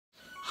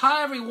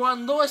Hi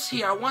everyone, Lewis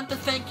here. I want to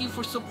thank you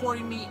for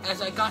supporting me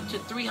as I got to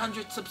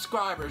 300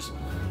 subscribers.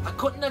 I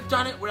couldn't have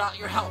done it without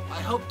your help.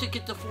 I hope to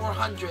get to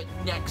 400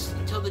 next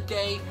until the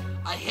day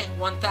I hit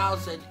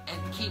 1,000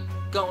 and keep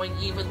going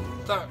even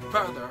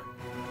further.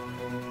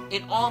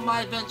 In all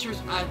my adventures,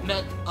 I've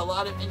met a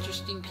lot of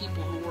interesting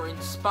people who were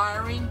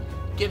inspiring,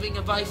 giving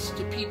advice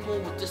to people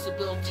with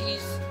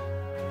disabilities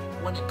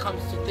when it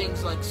comes to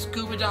things like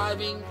scuba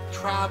diving,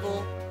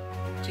 travel,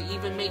 to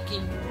even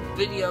making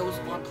videos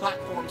on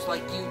platforms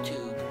like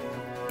YouTube.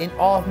 In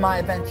all of my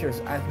adventures,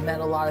 I've met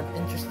a lot of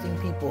interesting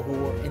people who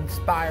were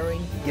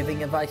inspiring,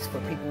 giving advice for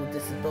people with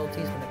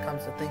disabilities when it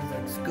comes to things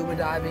like scuba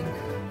diving,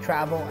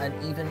 travel, and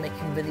even making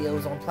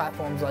videos on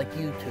platforms like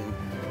YouTube.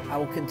 I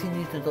will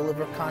continue to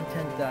deliver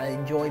content that I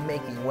enjoy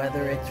making,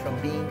 whether it's from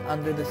being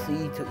under the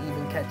sea to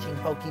even catching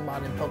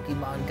Pokemon in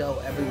Pokemon Go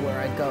everywhere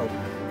I go.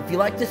 If you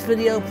like this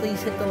video,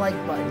 please hit the like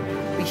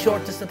button. Be sure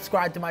to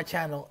subscribe to my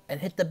channel and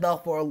hit the bell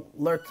for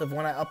alerts of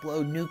when I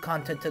upload new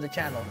content to the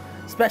channel,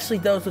 especially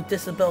those with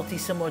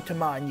disabilities similar to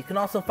mine. You can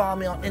also follow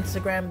me on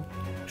Instagram,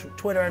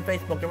 Twitter, and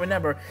Facebook. And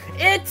remember,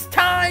 it's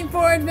time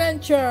for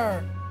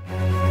adventure!